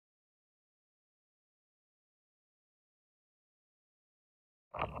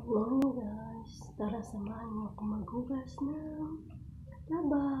Good morning guys, tara samahan niyo ako maghugas ng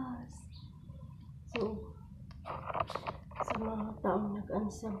labas. So, sa mga taong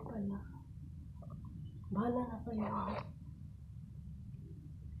nag-ansam pala, bahala na kayo.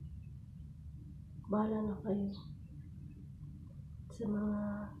 Bahala na kayo. Sa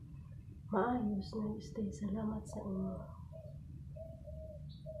mga maayos na stay, salamat sa inyo.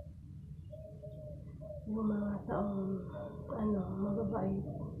 Yung mga taong mababait,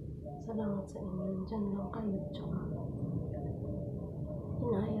 salamat sa inyo. Diyan lang kayo. Tsaka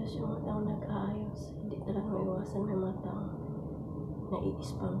inayos yung mga taong nag-aayos. Hindi talaga maiwasan may mga taong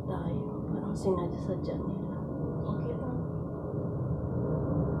nai-spam tayo. Parang sinadya-sadya nila. Okay lang.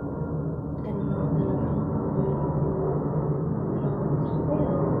 Ganun naman talaga ang buhay. Pero,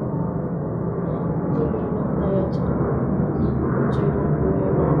 ayun. Tuloy lang tayo. Tsaka enjoy lang buhay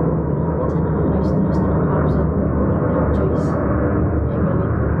mo. Minsan nakaka-stress na nakaka-upset ko. Wala tayong choice. Ganito.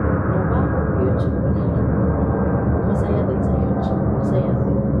 Trabaho, YouTube ko na lang. Masaya din sa YouTube. Masaya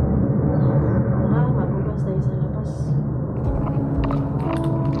din. Magugas tayo sa labas.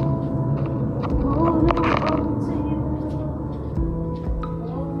 Holding on to you.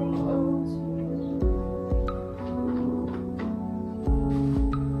 Holding on to you.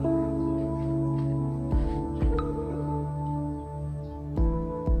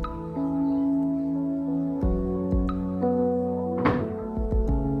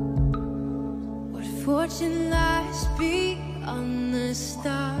 What fortune lies beyond the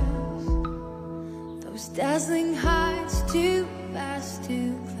stars? Those dazzling heights too fast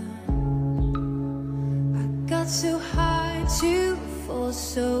to climb. I got so high to fall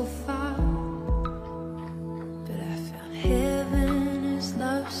so far, but I found heaven as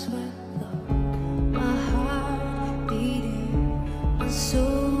love swept low. My heart beating, my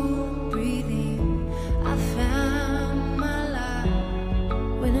soul breathing. I found my life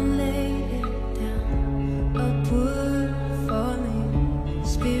when I laid it down. Upward falling,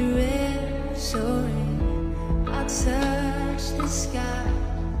 spirit soaring. I touch the sky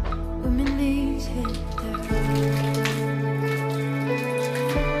when my knees hit the earth.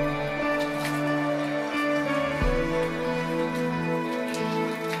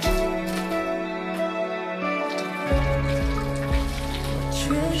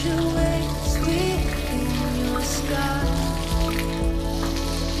 Treasure waits within your sky.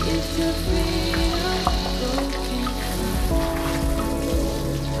 If you're free of broken heart,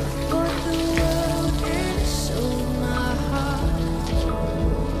 bought the world and sold my heart.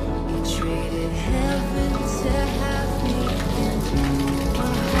 You traded heaven to have me in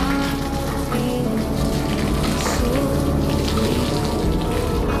my heart beating, my soul breathing.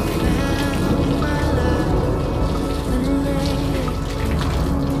 I found my life when I laid it down.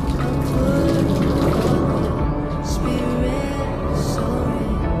 Upward falling, spirit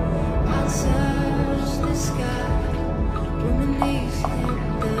soaring. I touch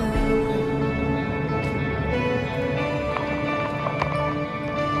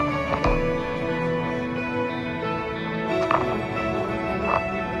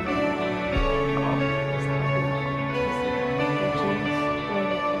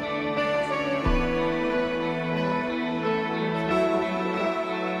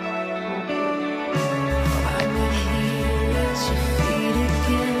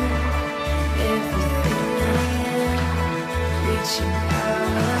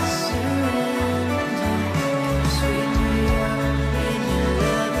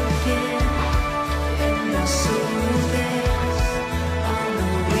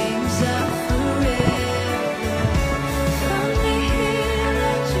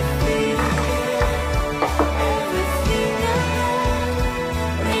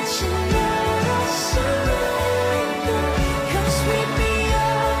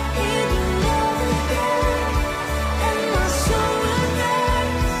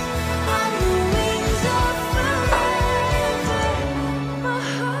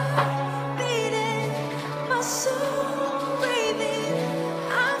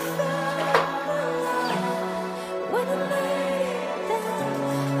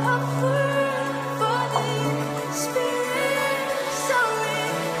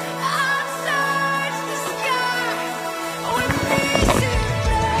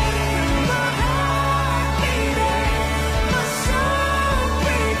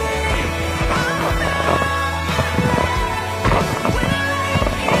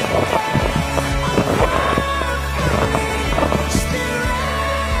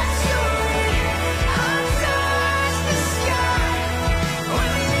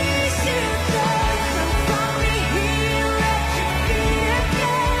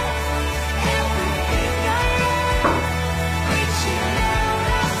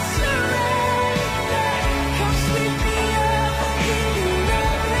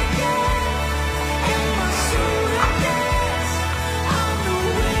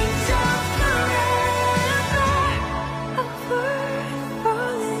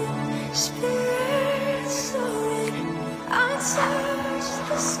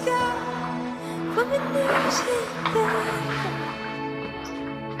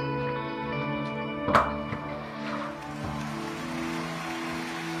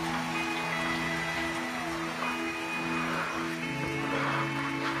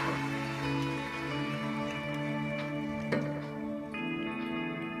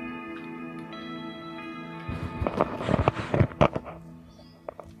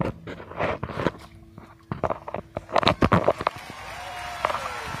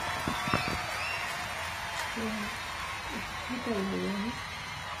Ito na yun.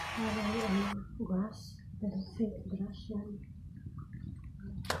 Parang grass. Pero fake grass yan.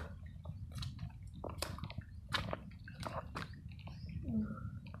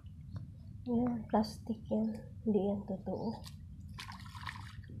 Yan, plastic yan. Hindi yan totoo.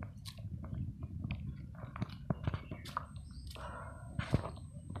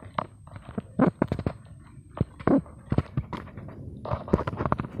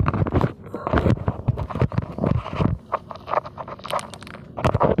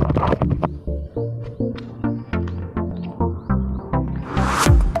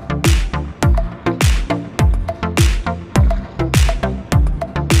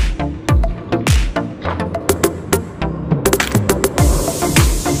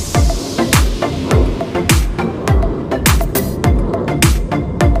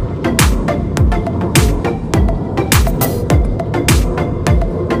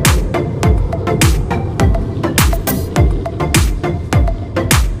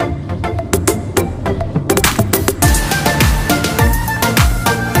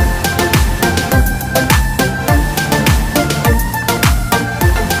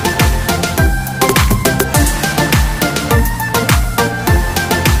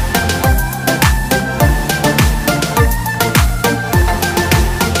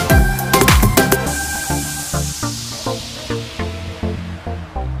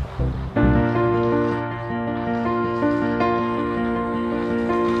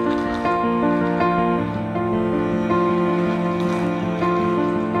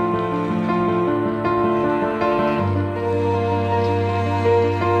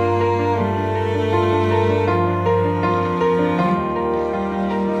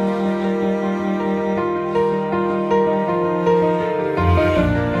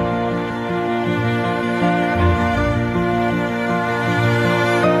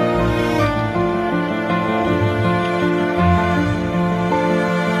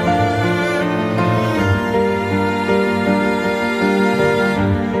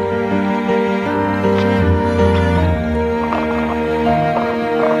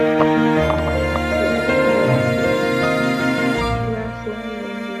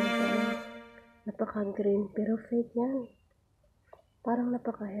 Napaka-green pero fake yan. Parang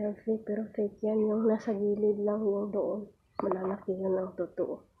napaka-healthy pero fake yan. Yung nasa gilid lang yung doon. Malalaki yun ang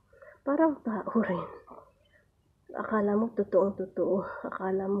totoo. Parang tao rin. Akala mo totoong totoo.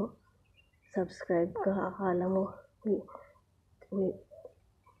 Akala mo subscribe ka. Akala mo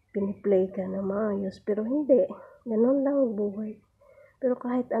piniplay ka na maayos. Pero hindi. Ganun lang ang buhay. Pero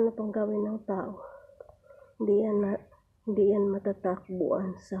kahit ano pang gawin ng tao, hindi yan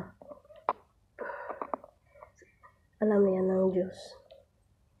matatakbuhan sa alam yan ng Diyos.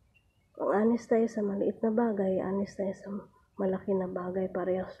 Kung honest tayo sa maliit na bagay, honest tayo sa malaki na bagay,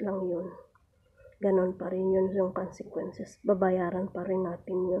 parehas lang yun. Ganon pa rin yun yung consequences. Babayaran pa rin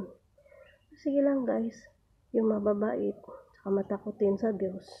natin yun. Sige lang guys, yung mababait, saka matakutin sa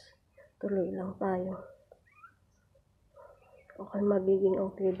Diyos, tuloy lang tayo. Okay, magiging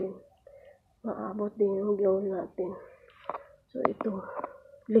okay din. Maabot din yung goal natin. So ito,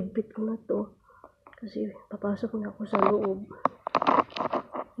 ligpit ko na to. Kasi papasok na ako sa loob.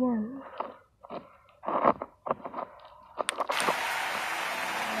 Yan.